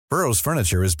Burrow's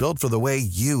furniture is built for the way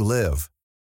you live.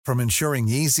 From ensuring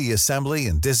easy assembly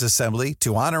and disassembly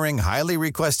to honoring highly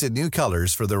requested new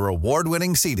colors for their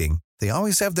award-winning seating, they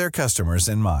always have their customers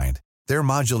in mind. Their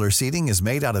modular seating is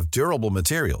made out of durable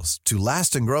materials to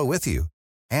last and grow with you.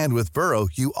 And with Burrow,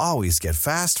 you always get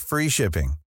fast, free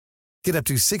shipping. Get up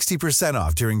to 60%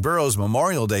 off during Burrow's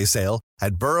Memorial Day sale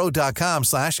at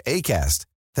burrow.com/ACAST.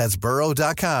 That's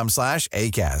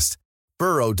burrow.com/ACAST.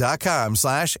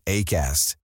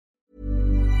 burrow.com/ACAST.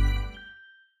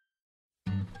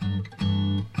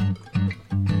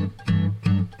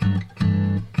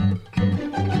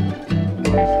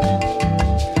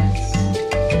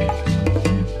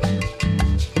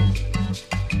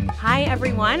 Hi,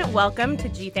 everyone. Welcome to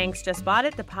G Thanks Just Bought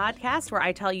It, the podcast where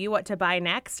I tell you what to buy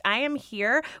next. I am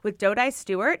here with Dodi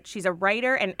Stewart. She's a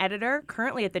writer and editor,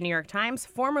 currently at the New York Times,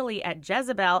 formerly at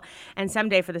Jezebel, and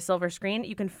someday for the silver screen.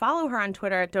 You can follow her on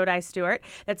Twitter at Dodi Stewart.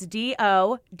 That's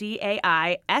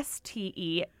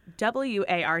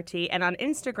DODAISTEWART, and on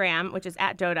Instagram, which is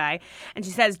at Dodi. And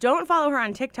she says, don't follow her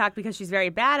on TikTok because she's very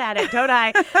bad at it.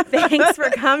 Dodi, thanks for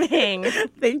coming.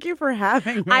 Thank you for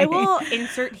having me. I will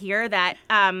insert here that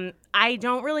I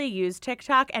don't really use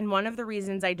TikTok, and one of the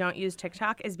reasons I don't use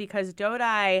TikTok is because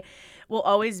Dodi will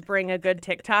always bring a good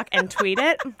TikTok and tweet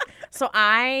it. So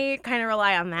I kind of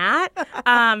rely on that.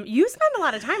 You spend a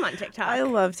lot of time on TikTok. I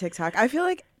love TikTok. I feel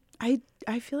like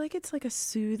it's like a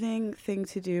soothing thing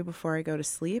to do before I go to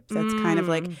sleep. That's kind of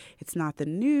like, it's not the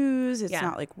news. It's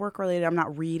not like work related. I'm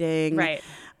not reading. Right.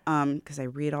 Because I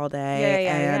read all day.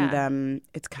 Yeah.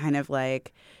 It's kind of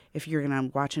like, if you're going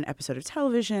to watch an episode of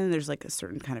television, there's like a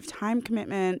certain kind of time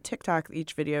commitment. TikTok,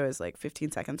 each video is like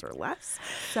 15 seconds or less.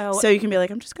 So you can be like,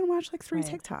 I'm just going to watch like 3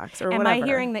 TikToks or whatever. Am I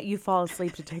hearing that you fall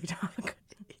asleep to TikTok?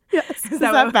 Yes. Is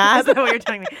that bad? Is that what you're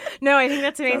telling me? No, I think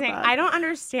that's amazing. I don't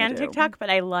understand TikTok, but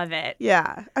I love it.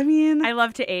 Yeah. I mean, I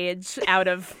love to age out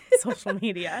of social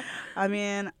media. I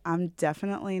mean, I'm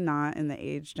definitely not in the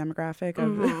age demographic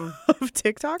of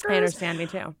TikTokers. I understand, me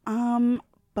too.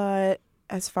 But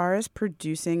as far as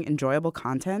producing enjoyable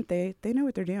content, they know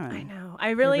what they're doing. I know.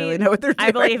 They really know what they're doing.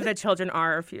 I believe that children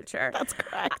are our future. That's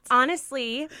correct.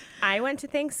 Honestly, I went to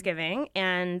Thanksgiving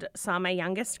and saw my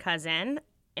youngest cousin,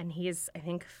 and he's, I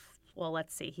think, well,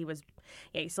 let's see,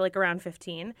 he's like around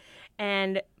 15,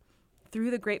 and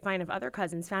through the grapevine of other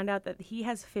cousins, found out that he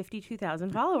has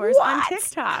 52,000 followers on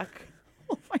TikTok.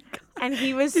 Oh my God. And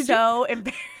he was so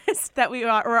embarrassed that we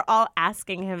were all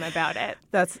asking him about it.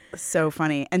 That's so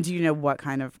funny. And do you know what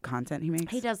kind of content he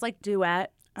makes? He does like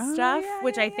duet stuff,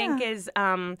 which I think is,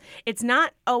 it's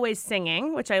not always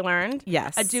singing, which I learned.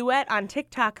 Yes. A duet on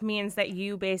TikTok means that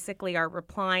you basically are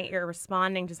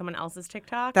responding to someone else's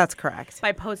TikTok. That's correct.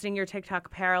 By posting your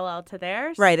TikTok parallel to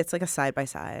theirs. Right. It's like a side by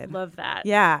side. Love that.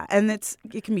 Yeah. And it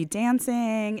can be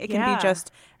dancing. It can be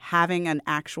just having an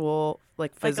actual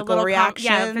like physical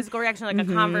reaction. Physical reaction, like a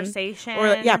conversation.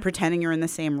 Or pretending you're in the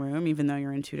same room even though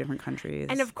you're in 2 different countries.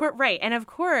 And of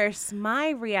course,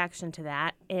 my reaction to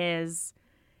that is,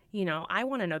 I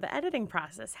want to know the editing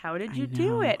process. How did you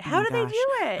do it? How did they do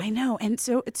it? I know. And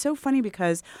so it's so funny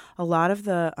because a lot of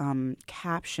the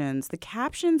captions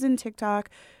in TikTok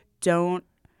don't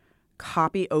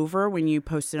copy over when you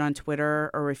post it on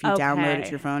Twitter or if you download it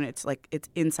to your phone. It's like it's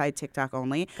inside TikTok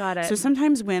only. Got it. So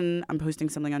sometimes when I'm posting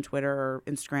something on Twitter or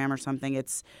Instagram or something,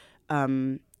 it's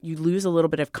you lose a little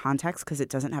bit of context because it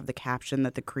doesn't have the caption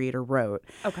that the creator wrote.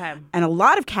 Okay. And a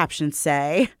lot of captions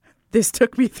say, "This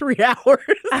took me 3 hours."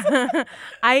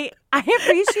 I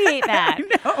appreciate that. I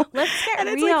know. Let's get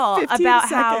and real it's like 15 about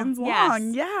seconds how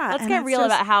long. Yes. Yeah. Let's get real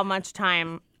about how much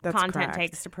time content correct.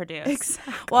 takes to produce.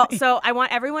 Exactly. Well, so I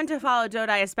want everyone to follow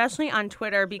Dodi, especially on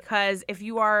Twitter, because if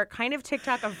you are kind of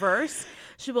TikTok averse,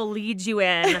 she will lead you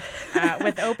in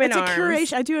with open arms.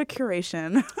 Curation. I do a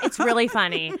curation. It's really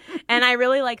funny. And I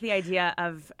really like the idea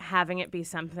of having it be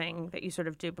something that you sort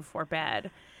of do before bed.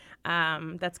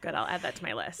 That's good. I'll add that to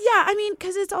my list. Yeah, I mean,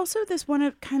 because it's also this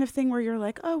one kind of thing where you're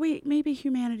like, oh, wait, maybe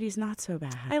humanity's not so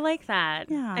bad. I like that.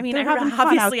 Yeah, I mean, they're having fun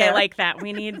obviously out there. I like that.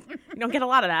 We don't get a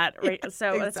lot of that, right? Yeah,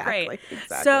 so that's great.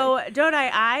 Exactly. So,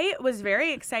 Dodi, I was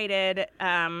very excited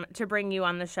to bring you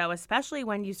on the show, especially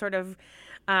when you sort of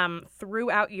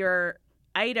threw out your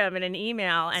item in an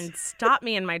email and stopped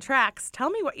me in my tracks.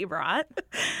 Tell me what you brought.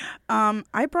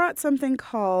 I brought something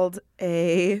called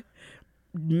a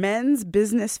men's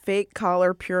business fake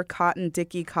collar, pure cotton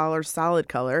Dickie collar, solid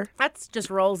color. That's just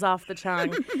rolls off the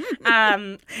tongue.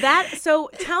 So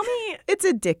tell me. It's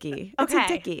a Dickie. Okay. It's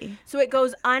a Dickie. So it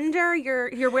goes under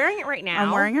you're wearing it right now.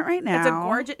 I'm wearing it right now. It's a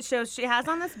gorgeous, so she has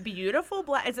on this beautiful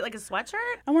black, is it like a sweatshirt?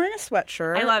 I'm wearing a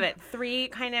sweatshirt. I love it. 3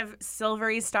 kind of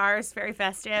silvery stars, very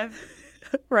festive.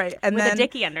 Right. And with then a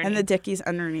dickie underneath. And the dickies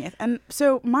underneath. And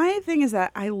so my thing is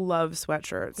that I love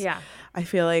sweatshirts. Yeah. I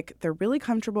feel like they're really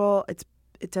comfortable.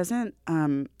 It doesn't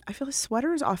I feel like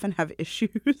sweaters often have issues.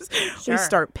 Sure. They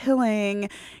start pilling.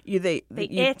 They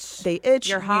itch. They itch.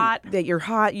 You're hot. You're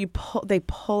hot. They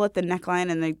pull at the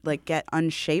neckline and they like get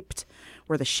unshaped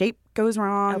where the shape goes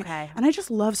wrong. Okay. And I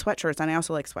just love sweatshirts. And I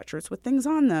also like sweatshirts with things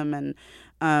on them. And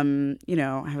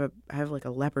I have like a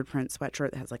leopard print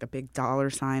sweatshirt that has like a big dollar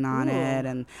sign on it.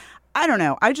 And I don't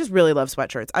know. I just really love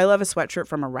sweatshirts. I love a sweatshirt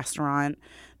from a restaurant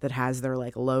that has their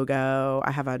like logo.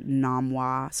 I have a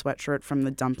Namwa sweatshirt from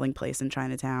the dumpling place in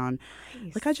Chinatown.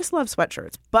 Nice. Like I just love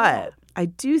sweatshirts. But I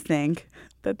do think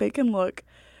that they can look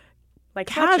like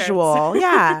casual.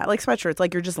 Yeah, like sweatshirts,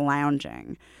 like you're just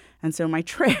lounging. And so my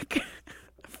trick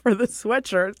for the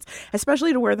sweatshirts,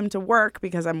 especially to wear them to work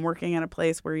because I'm working at a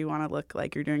place where you want to look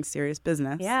like you're doing serious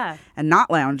business. Yeah. And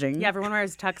not lounging. Yeah, everyone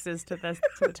wears tuxes to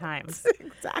the times.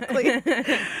 Exactly.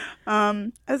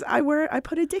 As I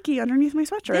put a dickie underneath my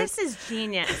sweatshirt. This is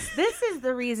genius. This is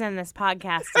the reason this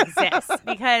podcast exists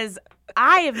because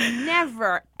I have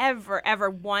never, ever, ever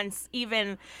once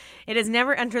even, it has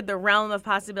never entered the realm of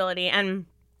possibility. And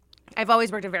I've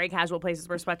always worked at very casual places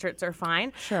where sweatshirts are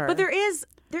fine. Sure. But there is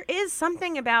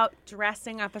something about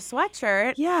dressing up a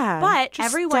sweatshirt. Yeah. But just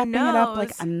everyone knows. Stepping it up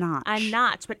like a notch. A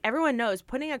notch. But everyone knows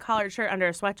putting a collared shirt under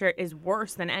a sweatshirt is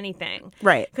worse than anything.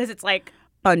 Right. Because it's like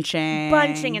bunching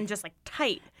and just like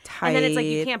tight. And then it's like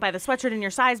you can't buy the sweatshirt in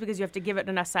your size because you have to give it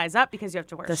enough size up because you have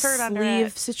to wear a shirt under it. The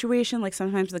sleeve situation, like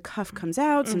sometimes the cuff comes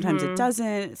out, sometimes it doesn't.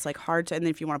 It's like hard to, and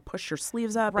then if you want to push your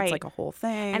sleeves up, it's like a whole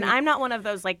thing. And I'm not one of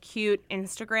those like cute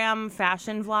Instagram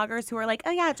fashion vloggers who are like,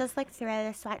 oh yeah, just like throw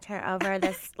the sweatshirt over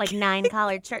this like 9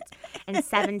 collared shirts and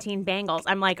 17 bangles.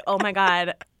 I'm like, oh my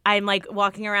God. I'm like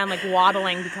walking around like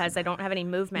waddling because I don't have any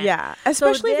movement. Yeah,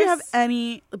 especially if you have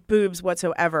any boobs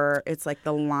whatsoever. It's like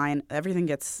the line, everything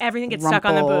gets stuck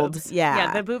on the boobs.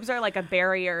 Yeah, the boobs are like a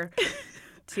barrier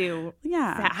to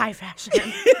yeah. high fashion.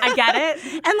 I get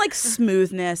it. And like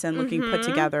smoothness and looking put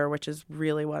together, which is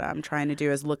really what I'm trying to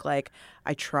do, is look like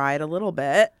I tried a little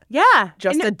bit. Yeah.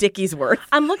 Just a dickie's worth.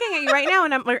 I'm looking at you right now,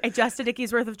 and I'm like, just a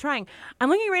dickie's worth of trying. I'm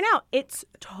looking at you right now. It's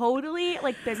totally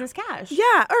like business cash.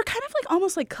 Yeah. Or kind of like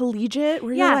almost like collegiate,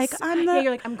 where you're like, I'm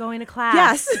going to class.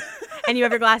 Yes. And you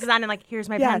have your glasses on and like, here's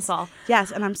my pencil.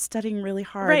 Yes. And I'm studying really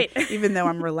hard. Right. Even though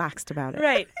I'm relaxed about it.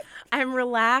 Right. I'm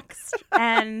relaxed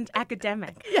and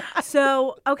academic. Yeah.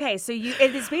 So, okay. So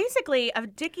it is basically, a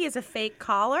dickie is a fake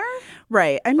collar.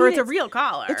 Right. I mean, or it's a real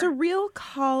collar. It's a real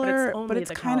collar, but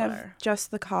it's kind of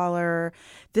just the collar.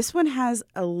 This one has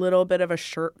a little bit of a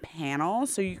shirt panel,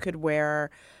 so you could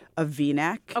wear a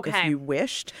V-neck if you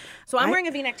wished. So I'm wearing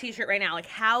a V-neck t-shirt right now. Like,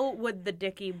 how would the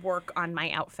dickie work on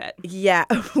my outfit? Yeah.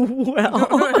 Well...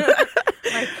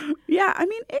 yeah, I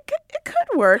mean, it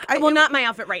could work. Not my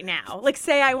outfit right now. Like,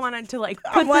 say I wanted to like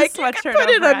put the sweatshirt put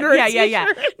it under a yeah.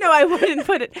 No, I wouldn't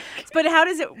put it. But how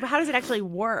does it actually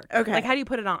work? Okay. Like, how do you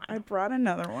put it on? I brought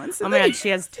another one. So oh my God, she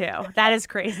has 2. That is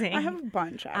crazy. I have a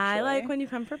bunch, actually. I like when you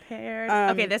come prepared.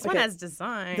 Okay, this one has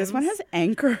design. This one has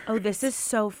anchor. Oh, this is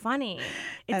so funny.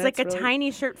 It's like a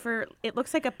tiny shirt it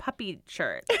looks like a puppy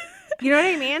shirt. You know what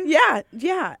I mean?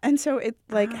 Yeah. And so it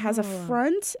has a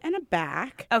front and a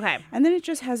back. Okay. And then it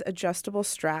just has adjustable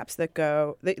straps that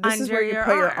go. This under is where you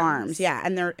put your arms. Yeah,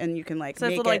 and you can so it's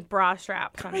little like bra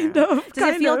straps. Kind of.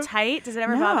 Does it feel tight? Does it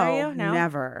ever bother you? No,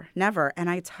 never. And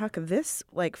I tuck this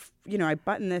I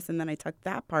button this and then I tuck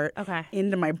that part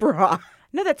into my bra.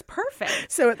 No, that's perfect.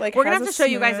 So it we're gonna have to show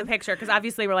you guys a picture because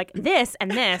obviously we're like this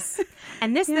and this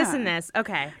and this and this.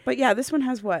 Okay. But yeah, this one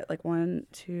has what 1,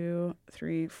 2,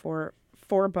 3, 4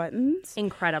 buttons.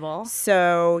 Incredible.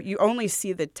 So you only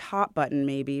see the top button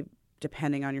maybe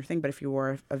depending on your thing, but if you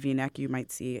wore a V-neck, you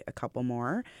might see a couple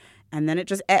more. And then it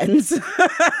just ends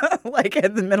like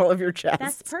in the middle of your chest.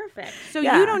 That's perfect. So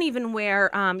you don't even wear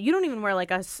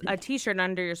like a t-shirt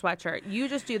under your sweatshirt. You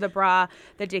just do the bra,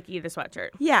 the dickie, the sweatshirt.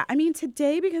 Yeah, I mean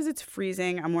today because it's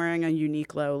freezing, I'm wearing a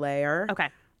Uniqlo layer. Okay.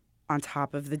 On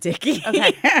top of the dickie.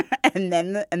 Okay. and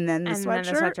then the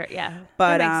sweatshirt. Yeah.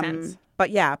 But that makes sense. But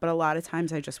a lot of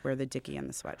times I just wear the dickie and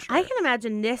the sweatshirt. I can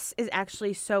imagine this is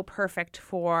actually so perfect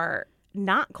for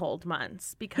not cold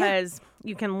months because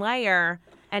you can layer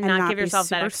and not give yourself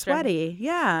that extra sweaty.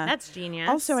 Yeah. That's genius.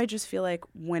 Also, I just feel like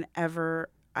whenever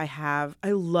I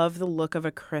love the look of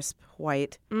a crisp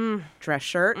white dress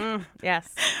shirt.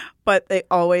 Yes. But they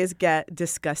always get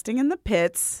disgusting in the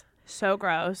pits. So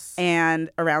gross. And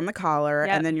around the collar.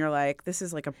 Yep. And then you're like, this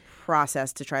is like a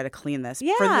process to try to clean this.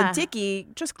 Yeah. For the dickie,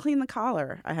 just clean the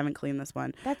collar. I haven't cleaned this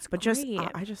one. That's great.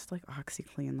 But I just like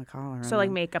OxyClean the collar. So like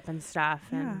makeup and stuff.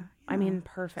 Yeah. And I mean,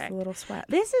 perfect. It's a little sweat.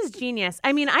 This is genius.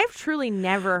 I mean, I've truly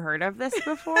never heard of this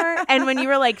before. And when you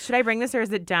were like, should I bring this or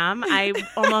is it dumb? I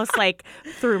almost like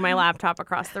threw my laptop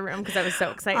across the room because I was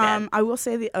so excited. I will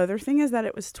say the other thing is that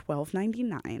it was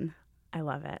 $12.99. I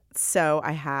love it. So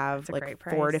I have like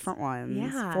 4 different ones.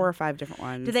 Yeah. 4 or 5 different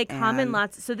ones. Do they come in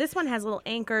lots? So this one has little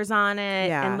anchors on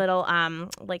it and little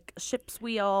like ship's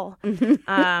wheel.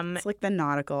 It's like the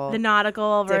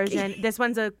nautical version. This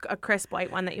one's a crisp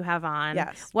white one that you have on.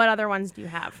 Yes. What other ones do you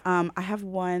have? I have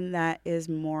one that is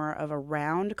more of a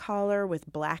round collar with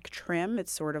black trim.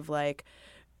 It's sort of like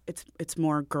it's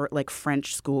more like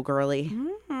French schoolgirly.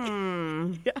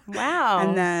 Yeah. Wow.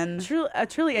 And then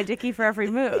truly a Dickie for every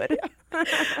mood.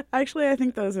 Actually, I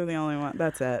think those are the only ones.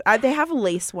 That's it. They have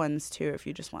lace ones too if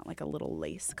you just want like a little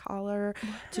lace collar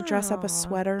to dress up a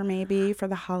sweater maybe for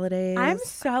the holidays. I'm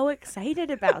so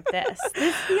excited about this.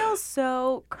 This feels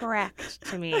so correct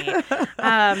to me.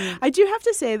 I do have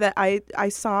to say that I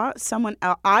saw someone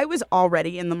else. I was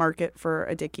already in the market for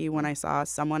a Dickie when I saw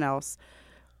someone else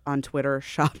on Twitter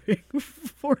shopping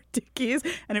for Dickies,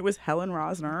 and it was Helen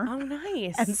Rosner. Oh,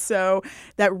 nice. And so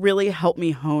that really helped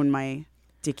me hone my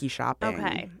Dickie shopping.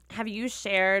 Okay. Have you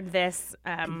shared this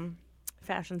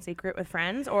fashion secret with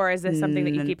friends, or is this something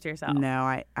that you keep to yourself? No,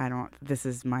 I don't. This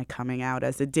is my coming out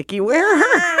as a Dickie wearer.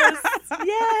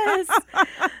 Yes.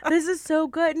 This is so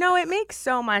good. No, it makes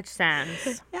so much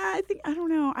sense. Yeah, I don't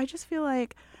know. I just feel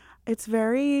like it's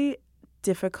very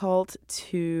difficult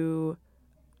to...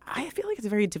 I feel like it's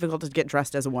very difficult to get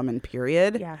dressed as a woman,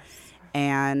 period. Yes.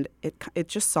 And it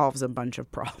just solves a bunch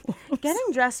of problems.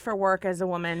 Getting dressed for work as a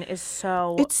woman is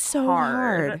so It's so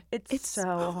hard. It's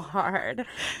so hard.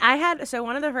 So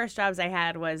one of the first jobs I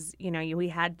had was,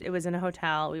 it was in a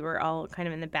hotel. We were all kind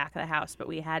of in the back of the house, but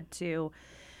we had to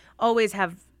always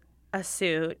have a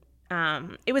suit.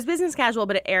 It was business casual,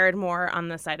 but it aired more on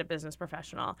the side of business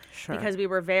professional. Sure. Because we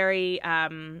were very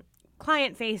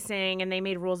client facing, and they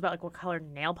made rules about like what color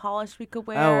nail polish we could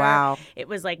wear. Oh wow. It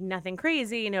was like nothing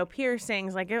crazy, no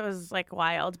piercings, like it was like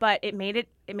wild, but it made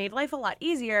life a lot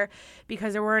easier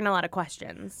because there weren't a lot of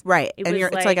questions. Right. You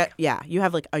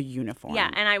have like a uniform.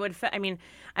 Yeah, and I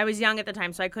was young at the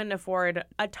time, so I couldn't afford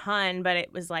a ton, but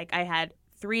it was like I had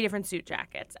 3 different suit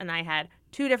jackets and I had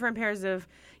 2 different pairs of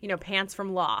pants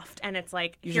from Loft, and it's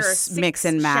like you here just are 6 mix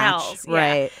and match, shells.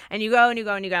 right? Yeah. And you go and you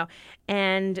go and you go,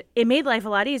 and it made life a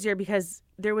lot easier because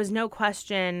there was no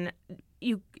question.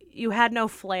 You had no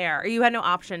flair, or you had no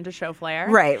option to show flair.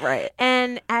 Right.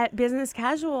 And at business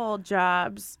casual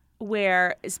jobs,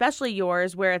 where especially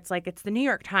yours, where it's like it's the New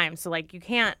York Times, so like you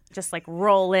can't just like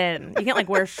roll in. You can't like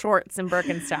wear shorts and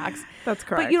Birkenstocks. That's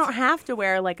correct. But you don't have to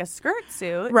wear like a skirt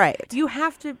suit. Right. You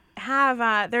have to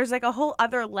have there's like a whole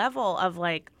other level of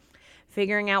like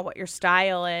figuring out what your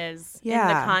style is in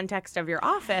the context of your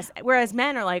office. Whereas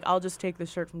men are like, I'll just take the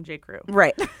shirt from J. Crew.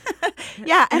 Right.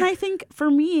 Yeah, and I think for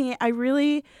me, I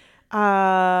really,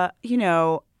 I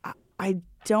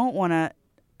don't want to.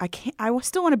 I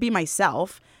still want to be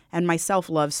myself. And myself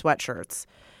loves sweatshirts.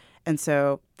 And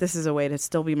so this is a way to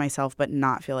still be myself but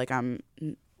not feel like I'm...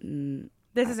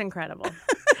 This is incredible.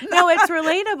 No, it's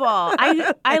relatable.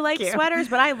 I like sweaters,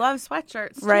 but I love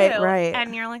sweatshirts too. Right.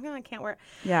 And you're like, no, I can't wear it.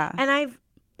 Yeah. And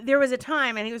there was a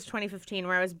time, I think it was 2015,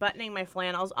 where I was buttoning my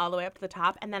flannels all the way up to the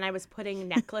top, and then I was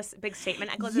putting big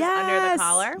statement necklaces under the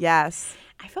collar. Yes.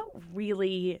 I felt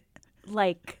really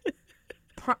like...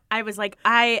 I was like,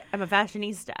 I am a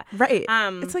fashionista. Right.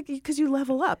 It's like because you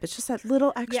level up. It's just that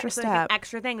little extra step. Like an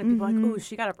extra thing that people are like, ooh,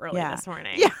 she got up early this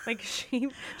morning. Yeah. Like she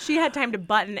had time to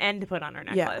button and to put on her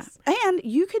necklace. Yeah. And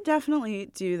you could definitely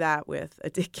do that with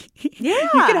a Dickie. Yeah.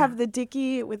 You could have the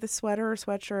Dickie with a sweater or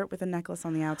sweatshirt with a necklace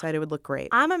on the outside. It would look great.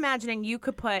 I'm imagining you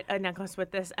could put a necklace with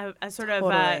this, a sort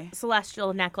of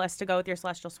celestial necklace to go with your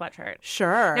celestial sweatshirt.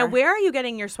 Sure. Now, where are you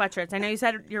getting your sweatshirts? I know you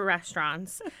said your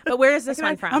restaurants, but where is this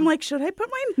one from? I'm like, should I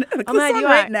put my necklace on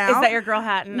right now? Is that your girl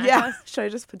hat? And yeah. Should I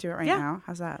just do it right now?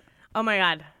 How's that? Oh my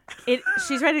God.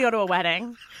 She's ready to go to a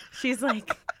wedding. She's like,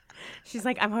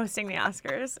 I'm hosting the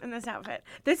Oscars in this outfit.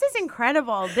 This is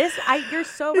incredible. You're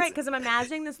so right, because I'm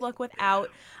imagining this look without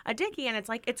a Dickie, and it's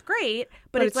like, it's great,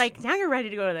 but it's like, now you're ready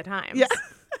to go to the Times. Yeah.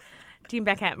 Team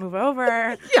Beckett, move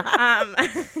over. Yeah.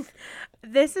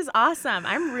 This is awesome.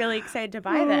 I'm really excited to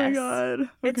buy this. Oh my God. Okay.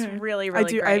 It's really,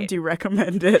 really great. I do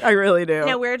recommend it. I really do.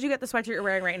 Now, where did you get the sweatshirt you're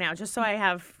wearing right now? Just so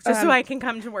I can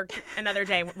come to work another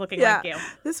day looking like you.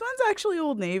 This one's actually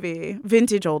Old Navy.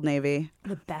 Vintage Old Navy.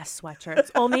 The best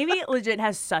sweatshirts. Old Navy legit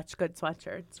has such good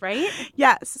sweatshirts, right?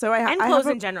 Yes. So and clothes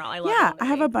in general. I love Old Navy. I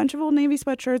have a bunch of Old Navy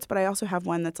sweatshirts, but I also have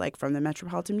one that's like from the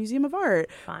Metropolitan Museum of Art,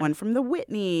 one from the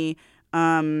Whitney.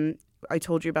 I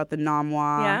told you about the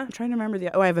Namwa. Yeah. I'm trying to remember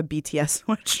I have a BTS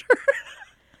sweatshirt.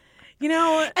 You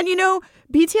know, And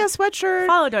BTS sweatshirt.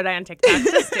 follow Dodai on TikTok.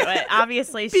 Just do it.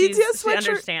 Obviously, BTS she sweatshirt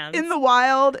understands. in the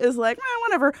wild is like,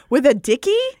 whatever. With a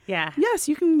dickie? Yeah. Yes,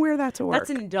 you can wear that to work. That's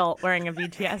an adult wearing a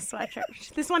BTS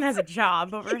sweatshirt. This one has a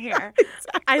job over here.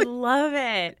 I love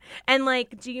it. And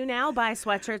do you now buy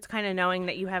sweatshirts kind of knowing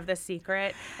that you have this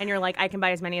secret and you're like, I can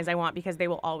buy as many as I want because they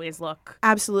will always look.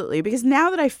 Absolutely. Because now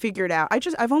that I figured out,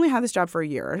 I've only had this job for a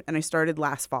year and I started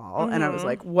last fall and I was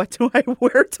like, what do I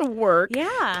wear to work?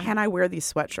 Yeah. Can I wear these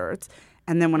sweatshirts?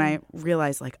 And then when I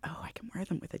realized I can wear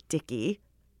them with a dickie.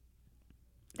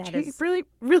 That is really,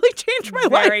 really changed my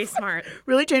life. very smart.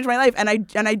 Really changed my life. And I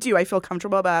do. I feel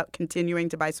comfortable about continuing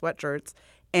to buy sweatshirts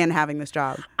and having this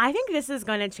job. I think this is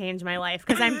going to change my life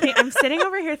because I'm sitting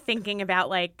over here thinking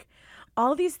about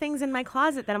all these things in my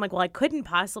closet that I'm like, well, I couldn't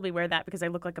possibly wear that because I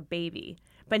look like a baby.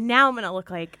 But now I'm going to look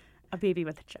like a baby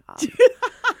with a job.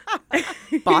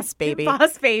 Boss baby.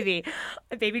 Boss baby.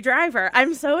 A baby driver.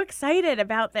 I'm so excited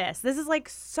about this. This is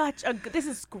this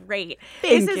is great.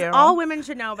 Thank This you. is all women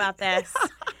should know about this.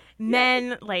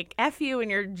 Men, F you and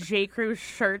your J. Crew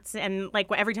shirts and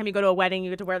every time you go to a wedding, you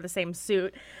get to wear the same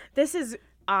suit. This is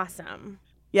awesome.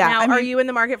 Yeah. Now, are you in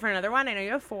the market for another one? I know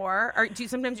you have 4. Or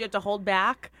sometimes you have to hold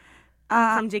back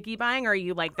from dickie buying, or are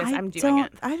you like this? I'm doing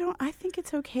it. I think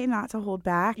it's okay not to hold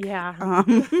back. Yeah.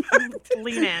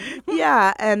 Lean in.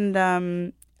 Yeah,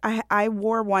 and I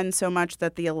wore one so much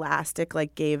that the elastic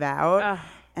gave out,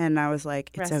 and I was like,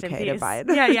 it's Rest in okay to peace. buy it.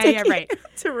 Yeah, right.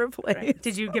 To replace. Right.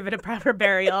 Did you give it a proper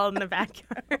burial in the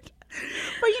backyard? But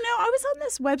I was on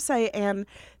this website and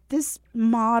this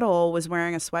model was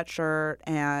wearing a sweatshirt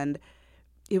and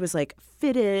it was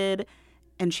fitted.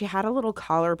 And she had a little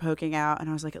collar poking out. And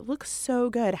I was like, it looks so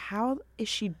good. How is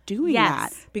she doing that?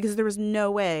 Because there was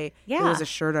no way there was a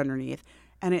shirt underneath.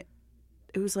 And it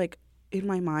was in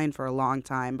my mind for a long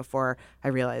time before I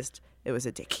realized it was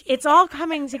a dickie. It's all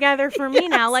coming together for me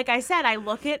now. Like I said, I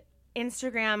look at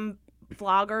Instagram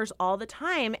vloggers all the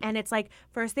time. And it's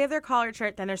first they have their collared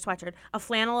shirt, then their sweatshirt, a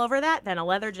flannel over that, then a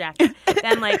leather jacket,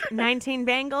 then 19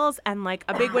 bangles and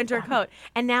a big winter coat.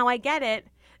 And now I get it.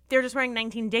 They're just wearing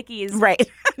 19 dickies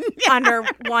under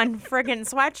one friggin'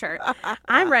 sweatshirt.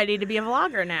 I'm ready to be a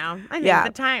vlogger now. I think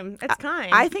the time, it's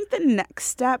kind. I think the next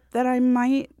step that I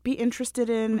might be interested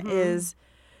in is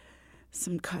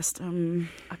some custom.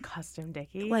 A custom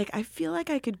dickie? I feel like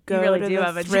I could go you really to do the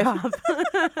have a thrift. job.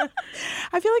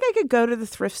 I feel like I could go to the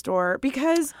thrift store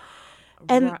because...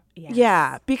 And yes.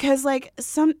 yeah, because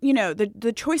some,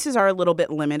 the choices are a little bit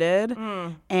limited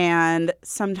and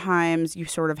sometimes you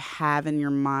sort of have in your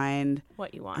mind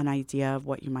what you want, an idea of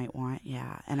what you might want.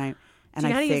 Yeah. And I do you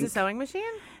know how to think, use a sewing machine?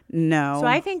 No. So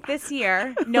I think this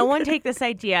year, no one take this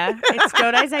idea. It's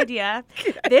Dodai's idea.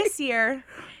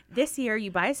 This year, you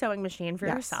buy a sewing machine for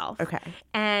yourself. Okay.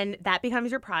 And that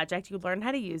becomes your project. You learn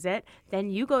how to use it. Then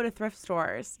you go to thrift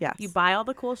stores. Yes. You buy all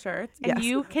the cool shirts. And Yes.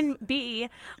 you can be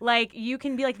like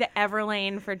the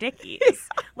Everlane for Dickies.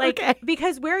 Okay.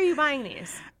 Because where are you buying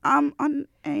these? On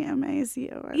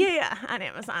AMAZON. Yeah, on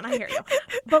Amazon. I hear you.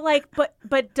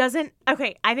 But doesn't,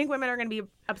 okay, I think women are going to be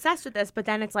obsessed with this, but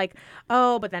then it's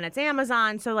but then it's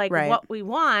Amazon. So Right. what we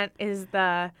want is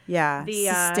the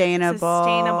sustainable,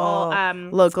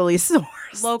 locally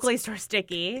sourced. locally sourced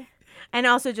sticky, and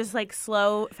also just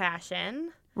slow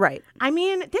fashion. Right. I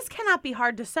mean, this cannot be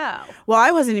hard to sew. Well,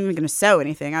 I wasn't even going to sew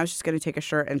anything. I was just going to take a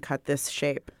shirt and cut this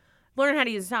shape. Learn how to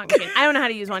use a sewing machine. I don't know how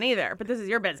to use one either, but this is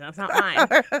your business, not mine.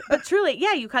 But truly,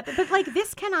 yeah, you cut but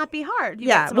this cannot be hard. You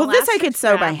get some Well, this I elastic could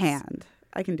sew by straps. hand.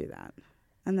 I can do that.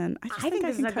 And then I think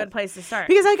this is a good place to start.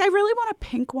 Because I really want a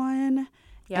pink one.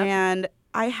 Yep. And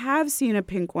I have seen a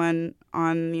pink one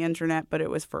on the internet, but it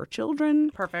was for children.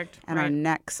 Perfect. And our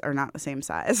necks are not the same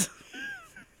size.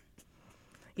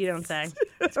 You don't say.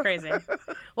 It's crazy.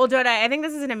 Well, Dodai, I think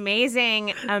this is an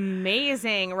amazing,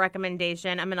 amazing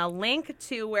recommendation. I'm going to link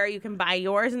to where you can buy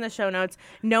yours in the show notes.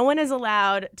 No one is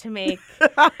allowed to make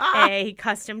a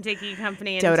custom dickie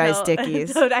company until Dodai's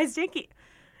Dickies. Dodai's Dickie.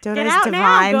 Dodai's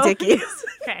Divine Go. Dickies.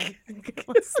 Okay.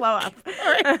 Let's slow up.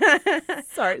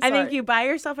 Sorry. I think you buy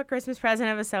yourself a Christmas present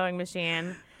of a sewing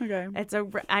machine. Okay.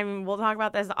 We'll talk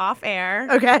about this off air.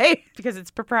 Okay. Because it's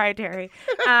proprietary.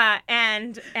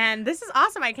 And this is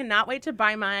awesome. I cannot wait to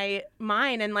buy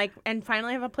mine and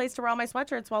finally have a place to wear all my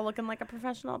sweatshirts while looking like a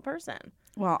professional person.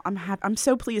 Well, I'm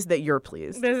so pleased that you're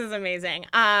pleased. This is amazing.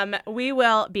 We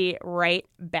will be right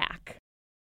back.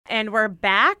 And we're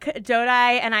back.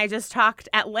 Dodai and I just talked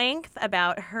at length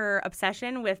about her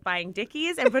obsession with buying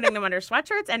Dickies and putting them under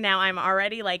sweatshirts. And now I'm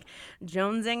already like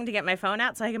jonesing to get my phone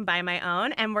out so I can buy my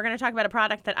own. And we're going to talk about a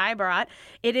product that I brought.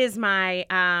 It is my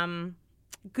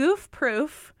Goof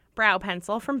Proof brow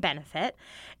pencil from Benefit.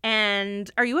 And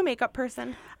are you a makeup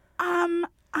person? I'm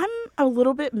a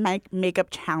little bit makeup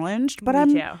challenged, but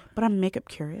I'm makeup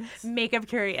curious. Makeup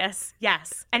curious,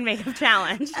 yes, and makeup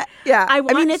challenged. Yeah, I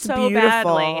mean it's so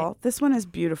beautiful. Badly. This one is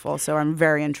beautiful, so I'm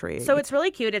very intrigued. So it's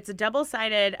really cute. It's a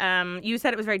double-sided. You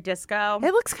said it was very disco.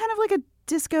 It looks kind of like a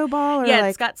disco ball, or yeah,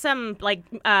 it's got some like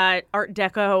Art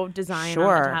Deco design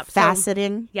on the top.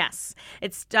 Faceting. So, yes,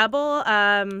 it's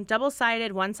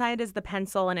double-sided. One side is the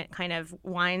pencil, and it kind of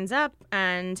winds up,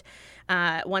 and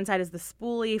one side is the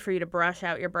spoolie for you to brush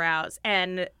out your brows.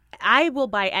 And I will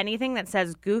buy anything that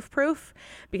says goof proof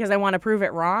because I want to prove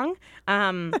it wrong,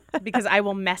 because I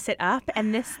will mess it up.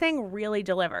 And this thing really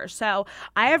delivers. So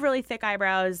I have really thick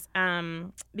eyebrows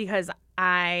because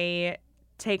I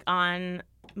take on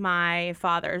my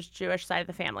father's Jewish side of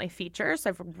the family features. So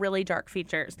I have really dark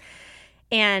features.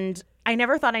 And I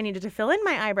never thought I needed to fill in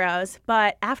my eyebrows,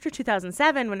 but after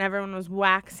 2007, when everyone was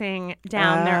waxing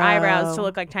down their eyebrows to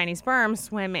look like tiny sperm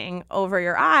swimming over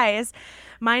your eyes,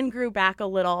 mine grew back a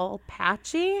little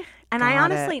patchy. And I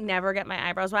honestly never get my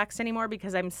eyebrows waxed anymore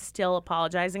because I'm still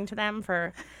apologizing to them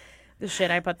for the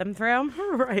shit I put them through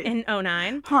in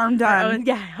 2009. Harm done.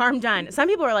 Harm done. Some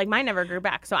people are like, mine never grew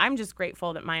back. So I'm just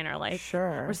grateful that mine are like,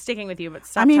 sure, we're sticking with you, but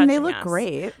stop touching us. they look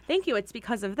great. Thank you. It's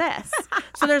because of this.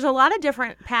 So there's a lot of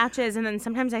different patches, and then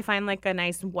sometimes I find like a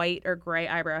nice white or gray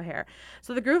eyebrow hair.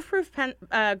 So the Goof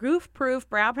Proof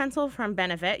brow pencil from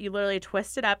Benefit, you literally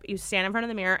twist it up, you stand in front of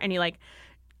the mirror, and you like,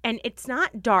 and it's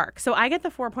not dark. So I get the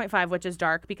 4.5, which is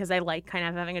dark because I like kind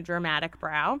of having a dramatic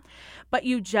brow, but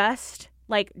you just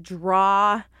like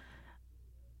draw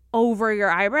over your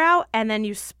eyebrow and then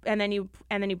you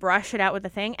brush it out with the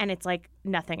thing, and it's like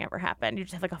nothing ever happened. You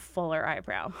just have like a fuller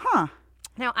eyebrow.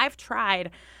 Now I've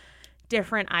tried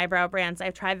different eyebrow brands.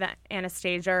 I've tried the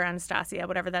Anastasia,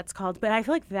 whatever that's called, but I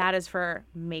feel like that is for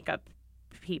makeup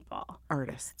people.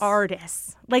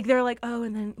 Artists. Like they're like, oh,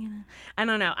 and then, I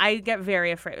don't know. I get very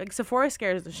afraid. Like Sephora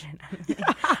scares the shit out of me.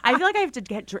 I feel like I have to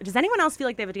does anyone else feel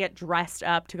like they have to get dressed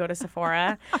up to go to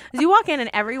Sephora? Because you walk in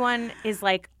and everyone is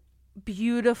like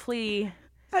beautifully...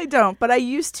 I don't, but I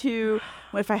used to,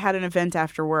 if I had an event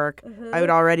after work, I would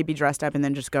already be dressed up and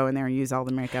then just go in there and use all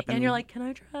the makeup. And you're like, can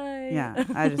I try? Yeah,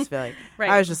 I just feel like, right.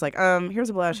 I was just like, here's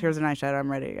a blush, here's an eyeshadow,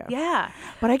 I'm ready to go. Yeah.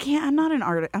 But I can't, I'm not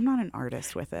an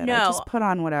artist with it. No. I just put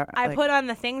on whatever. I put on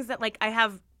the things that, like, I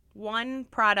have one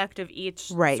product of each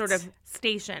sort of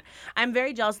station. I'm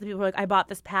very jealous of the people who are like, I bought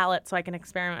this palette so I can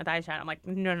experiment with eyeshadow. I'm like,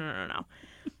 no.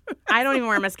 I don't even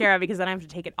wear mascara because then I have to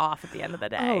take it off at the end of the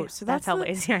day. Oh, so that's how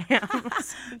lazy I am.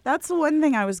 That's the one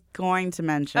thing I was going to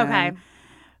mention. Okay.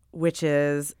 Which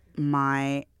is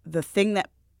the thing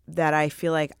that I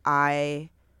feel like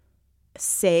I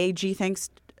say, gee, thanks,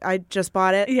 I just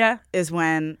bought it. Yeah. Is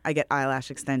when I get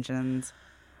eyelash extensions.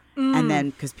 And then,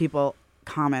 because people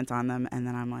comment on them, and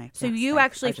then I'm like, so you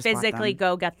actually physically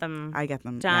go get them. I get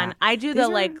them done. Yeah. I do These the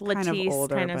like Latisse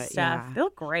kind of stuff. Yeah. They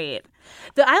look great.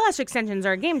 The eyelash extensions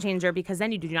are a game changer because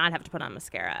then you do not have to put on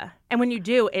mascara, and when you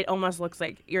do, it almost looks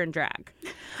like you're in drag.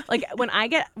 Like when I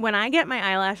get my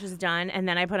eyelashes done and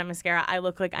then I put on mascara, I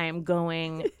look like I am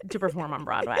going to perform on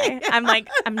Broadway. I'm like,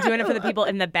 I'm doing it for the people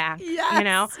in the back.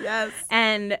 Yes, yes.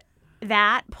 And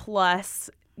that plus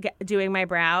doing my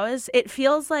brows, it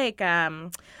feels like.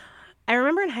 I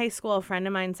remember in high school, a friend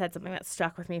of mine said something that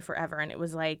stuck with me forever. And it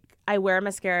was like, I wear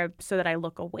mascara so that I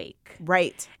look awake.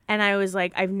 Right. And I was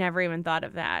like, I've never even thought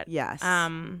of that. Yes.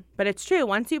 But it's true.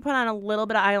 Once you put on a little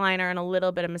bit of eyeliner and a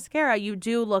little bit of mascara, you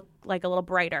do look like a little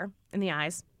brighter in the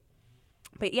eyes.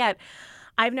 But yet,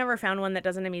 I've never found one that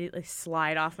doesn't immediately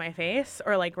slide off my face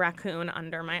or like raccoon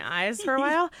under my eyes for a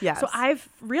while. Yes. So I've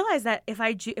realized that if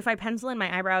I pencil in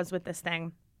my eyebrows with this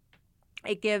thing,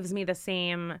 it gives me the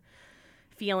same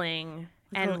feeling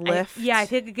and lift. I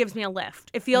think it gives me a lift.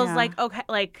 It feels like okay,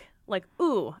 like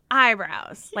ooh,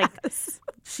 eyebrows. Yes. Like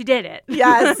she did it.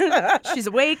 Yes. She's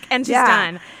awake and she's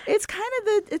done. It's kind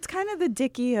of the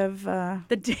Dickie of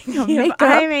the Dickie of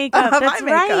eye makeup. That's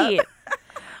right.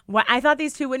 Well, I thought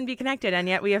these two wouldn't be connected, and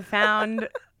yet we've found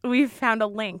a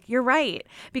link. You're right,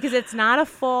 because it's not a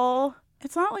full.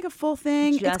 It's not like a full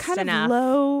thing. Just it's kind enough.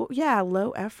 of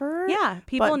low effort. Yeah,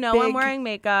 people know I'm wearing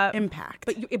makeup. Impact.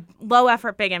 But low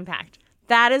effort, big impact.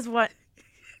 That is what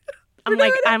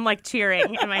I'm like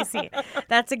cheering in my seat.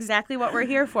 That's exactly what we're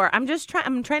here for. I'm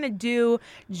trying to do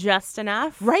just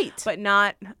enough. Right. But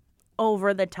not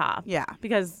over the top. Yeah.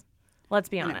 Because Let's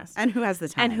be honest. And who has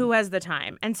the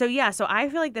time? And so, so I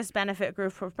feel like this Benefit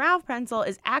Goof Proof Brow Pencil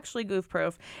is actually goof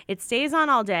proof. It stays on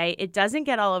all day. It doesn't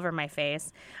get all over my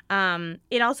face.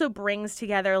 It also brings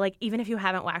together, like, even if you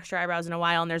haven't waxed your eyebrows in a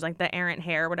while and there's like the errant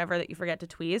hair or whatever that you forget to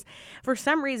tweeze, for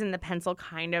some reason the pencil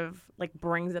kind of like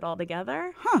brings it all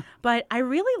together. But I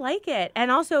really like it.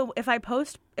 And also, if I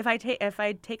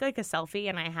take like a selfie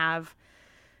and I have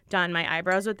done my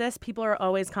eyebrows with this, people are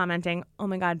always commenting, "Oh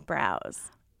my God,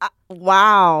 brows."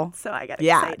 Wow. So I get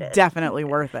excited. Yeah, definitely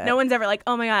worth it. No one's ever like,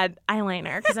 "Oh my God,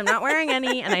 eyeliner," because I'm not wearing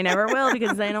any, and I never will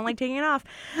because I don't like taking it off.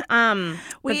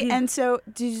 And so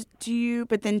do you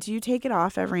take it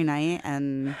off every night?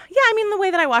 And yeah, I mean, the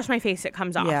way that I wash my face, it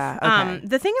comes off. Yeah. Okay.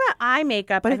 The thing about eye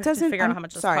makeup, but I it doesn't. figure out how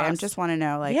much this costs. I just want to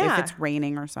know, like, if it's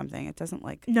raining or something, it doesn't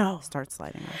like start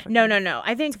sliding off. Okay. No.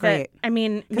 I think that I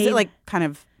mean, because it like kind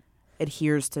of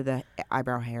adheres to the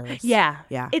eyebrow hairs. Yeah.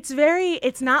 It's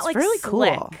not like really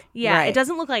slick. Cool. Yeah, right. It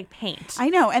doesn't look like paint. I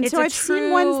know, and so I've seen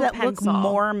ones that pencil. look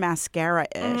more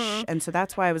mascara-ish, and so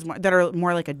that's why I was that are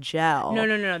more like a gel. No,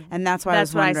 and that's why I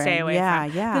was wondering. That's what I stay away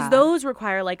from. Yeah, because those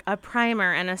require like a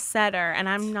primer and a setter, and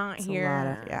I'm not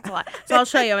here. It's a lot. So I'll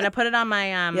show you. I'm gonna put it on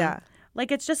my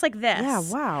Like, it's just like this. Yeah,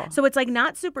 wow. So it's like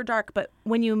not super dark, but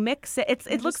when you mix it,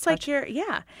 it looks like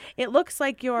it looks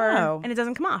like and it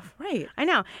doesn't come off. Right. I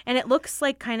know. And it looks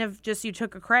like kind of just you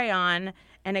took a crayon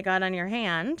and it got on your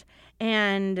hand.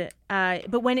 And,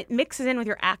 but when it mixes in with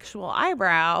your actual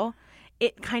eyebrow,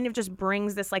 it kind of just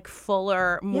brings this like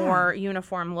fuller, more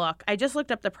uniform look. I just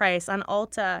looked up the price on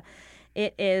Ulta.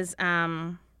 It is,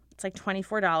 it's like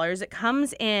 $24. It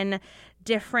comes in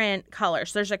different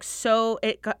colors. There's like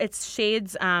it's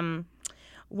shades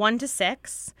 1 to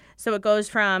 6. So it goes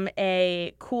from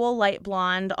a cool light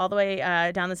blonde all the way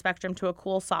down the spectrum to a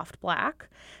cool soft black.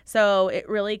 So it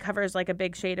really covers like a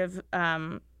big shade of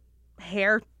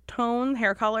hair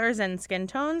colors and skin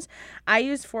tones. I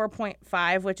use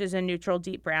 4.5, which is a neutral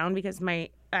deep brown because my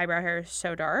eyebrow hair is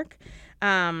so dark.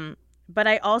 But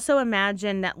I also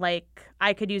imagine that, like,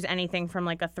 I could use anything from,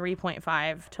 like, a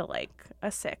 3.5 to, like,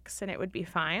 a 6, and it would be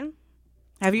fine.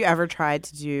 Have you ever tried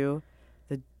to do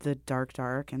the dark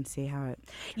and see how it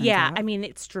turns out? I mean,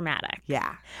 it's dramatic.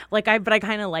 Yeah. But I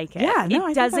kind of like it. Yeah, no,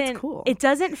 I think that's cool. It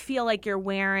doesn't feel like you're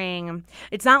wearing,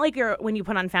 it's not like when you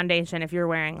put on foundation, if you're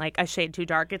wearing, like, a shade too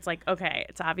dark, it's like, okay,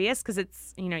 it's obvious because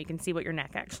it's, you can see what your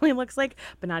neck actually looks like,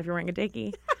 but not if you're wearing a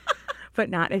dickie. But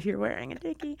not if you're wearing a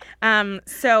dickie.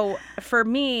 So for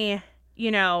me,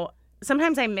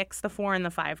 sometimes I mix the 4 and the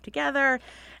 5 together.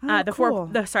 The 4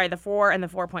 and the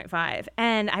 4.5.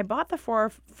 And I bought the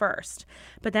 4 first.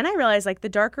 But then I realized, like, the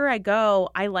darker I go,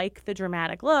 I like the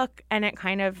dramatic look. And it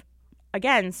kind of,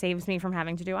 again, saves me from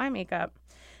having to do eye makeup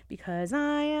because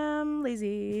I am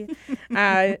lazy.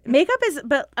 Makeup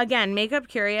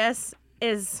Curious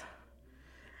is...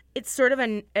 It's sort of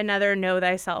another know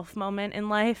thyself moment in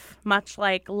life, much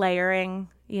like layering,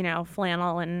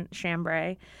 flannel and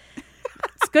chambray.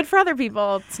 It's good for other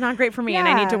people. It's not great for me, and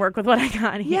I need to work with what I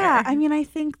got here. Yeah, I mean, I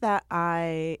think that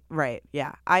I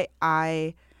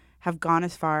have gone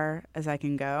as far as I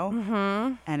can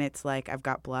go, and it's like I've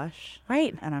got blush,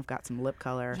 right, and I've got some lip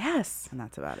color, yes, and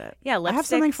that's about it. Yeah, lipsticks. I have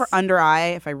something for under eye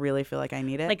if I really feel like I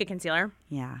need it, like a concealer.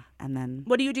 Yeah, and then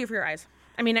what do you do for your eyes?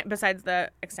 I mean, besides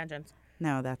the extensions.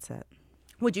 No, that's it.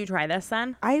 Would you try this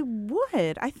then? I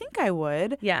would. I think I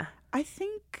would. Yeah. I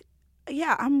think.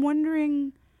 Yeah. I'm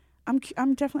wondering. I'm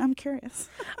curious.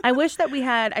 I wish that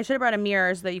I should have brought a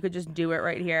mirror so that you could just do it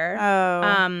right here.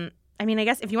 Oh. I mean, I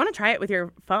guess if you want to try it with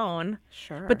your phone.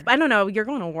 Sure. But I don't know. You're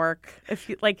going to work if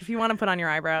you want to put on your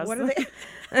eyebrows. What are they?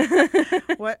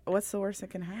 What's the worst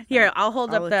that can happen? Here, I'm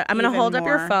going to hold up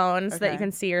your phone so that you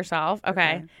can see yourself.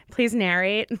 Okay. Please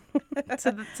narrate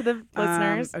to the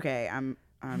listeners. Okay. I'm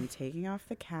taking off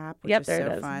the cap, which yep, is there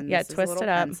so it is. fun. Yeah, this twist is a it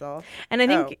up. pencil. And I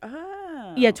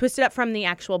think twist it up from the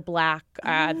actual black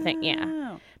thing.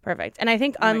 Yeah. Perfect. And I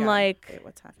think unlike wait,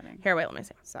 what's happening? Here, wait, let me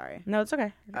see. Sorry. No, it's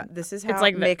okay. This is how it's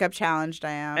like makeup challenged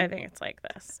I am. I think it's like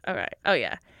this. Okay. Oh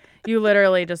yeah. You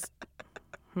literally just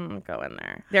go in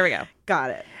there. There we go. Got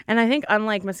it. And I think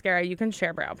unlike mascara, you can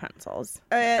share brow pencils.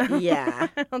 Yeah.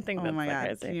 I don't think that's oh my God.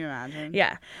 crazy. Can you imagine?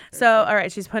 Yeah. So, all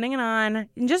right, she's putting it on.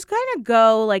 And just kind of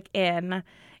go like in.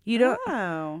 You don't.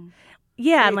 Oh.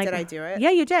 Yeah. Wait, like, did I do it?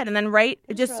 Yeah, you did. And then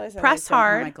just press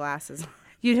hard. My glasses.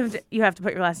 You have to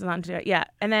put your glasses on to do it. Yeah.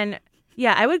 And then,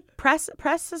 I would press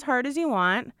as hard as you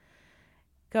want.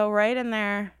 Go right in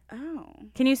there. Oh.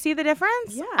 Can you see the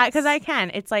difference? Yes. Because I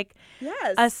can. It's like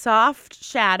a soft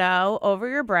shadow over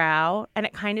your brow, and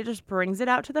it kind of just brings it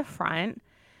out to the front.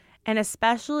 And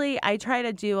especially, I try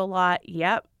to do a lot.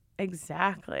 Yep,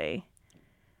 exactly.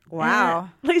 Wow.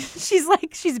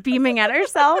 She's beaming at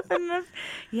herself.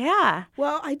 Yeah.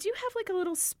 Well, I do have like a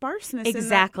little sparseness.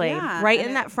 Exactly. In that, yeah. Right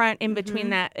in that front, in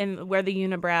between that, and where the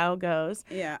unibrow goes.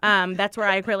 Yeah. That's where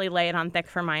I really lay it on thick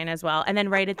for mine as well. And then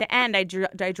right at the end, I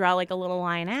draw like a little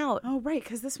line out. Oh, right,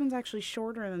 because this one's actually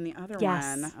shorter than the other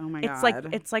yes. one. Oh my God.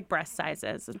 God. It's like breast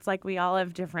sizes. It's like we all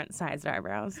have different sized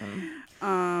eyebrows.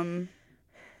 And...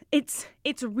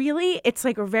 It's really, it's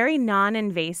like very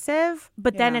non-invasive,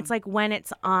 but then it's like when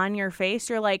it's on your face,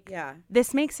 you're like,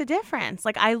 this makes a difference.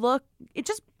 Like it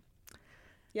just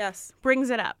brings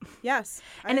it up. Yes.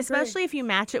 And especially if you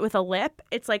match it with a lip,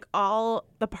 it's like all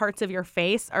the parts of your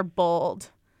face are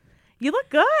bold. You look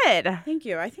good. Thank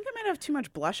you. I think I might have too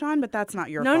much blush on, but that's not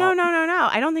your fault. No.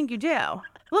 I don't think you do.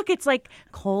 Look, it's like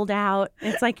cold out.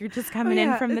 It's like you're just coming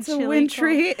in from the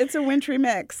chilly. It's a wintry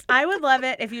mix. I would love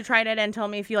it if you tried it and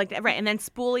told me if you liked it. Right, and then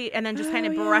spoolie and then just kind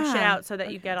of brush it out so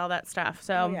that you get all that stuff.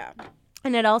 So,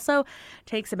 and it also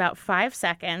takes about 5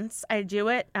 seconds. I do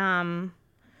it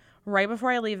right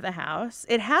before I leave the house.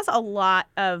 It has a lot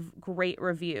of great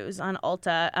reviews on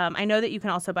Ulta. I know that you can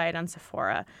also buy it on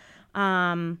Sephora.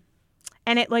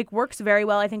 And it like works very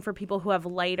well, I think, for people who have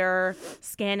lighter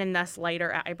skin and thus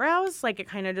lighter eyebrows. Like it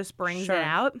kind of just brings it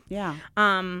out. Yeah.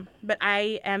 But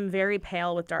I am very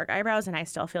pale with dark eyebrows, and I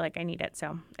still feel like I need it.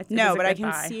 So it's but I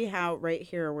can see how right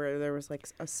here where there was like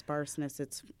a sparseness,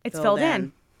 it's filled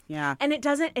in. Yeah. And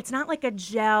it's not like a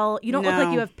gel. You don't look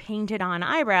like you have painted on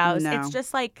eyebrows. No. It's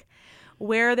just like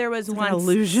where there was once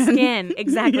illusion. Skin,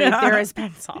 exactly, there is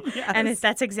pencil. Yes. And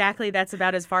that's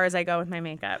about as far as I go with my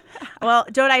makeup. Well,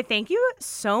 Dodai, thank you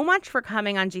so much for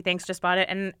coming on Gee Thanks Just Bought It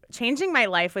and changing my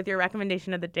life with your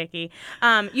recommendation of the Dickie.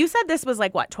 You said this was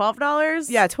like, what,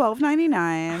 $12? Yeah,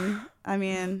 $12.99. I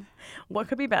mean, what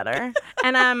could be better?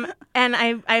 And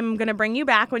I'm gonna bring you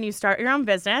back when you start your own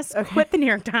business. Okay. Quit the New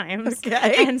York Times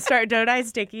and start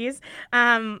Dodai's Dickies.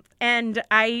 And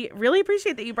I really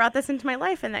appreciate that you brought this into my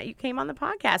life and that you came on the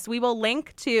podcast. We will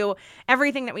link to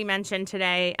everything that we mentioned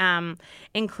today,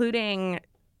 including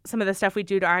some of the stuff we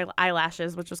do to our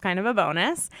eyelashes, which was kind of a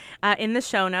bonus, in the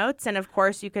show notes. And of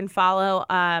course, you can follow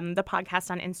the podcast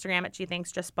on Instagram at Gee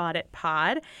Thanks Just Bought It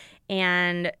Pod,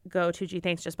 and go to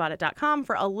geethanksjustboughtit.com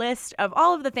for a list of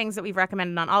all of the things that we've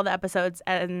recommended on all the episodes,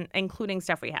 and including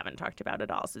stuff we haven't talked about at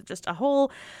all. So just a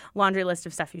whole laundry list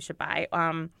of stuff you should buy.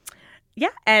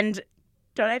 And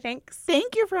Dodai, thanks.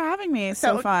 Thank you for having me.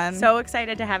 So fun. So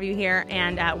excited to have you here,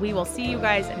 and we will see you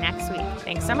guys next week.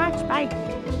 Thanks so much. Bye.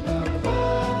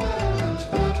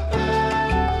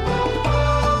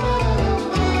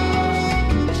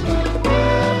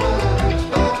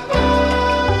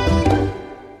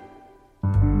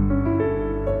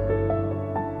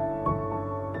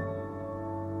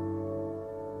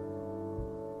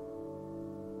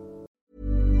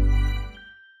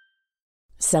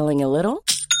 Selling a little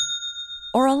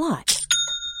or a lot?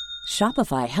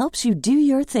 Shopify helps you do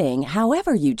your thing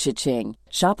however you cha-ching.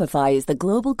 Shopify is the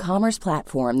global commerce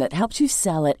platform that helps you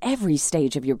sell at every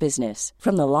stage of your business.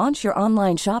 From the launch your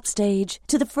online shop stage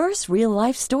to the first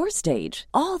real-life store stage,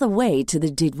 all the way to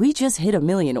the did we just hit a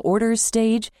million orders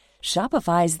stage.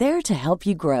 Shopify is there to help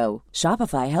you grow.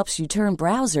 Shopify helps you turn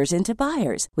browsers into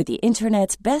buyers with the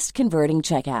internet's best converting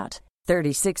checkout.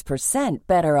 36%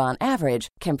 better on average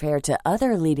compared to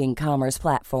other leading commerce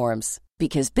platforms.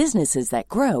 Because businesses that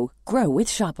grow, grow with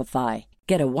Shopify.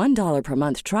 Get a $1 per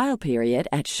month trial period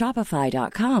at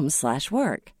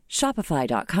shopify.com/work.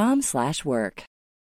 Shopify.com/work.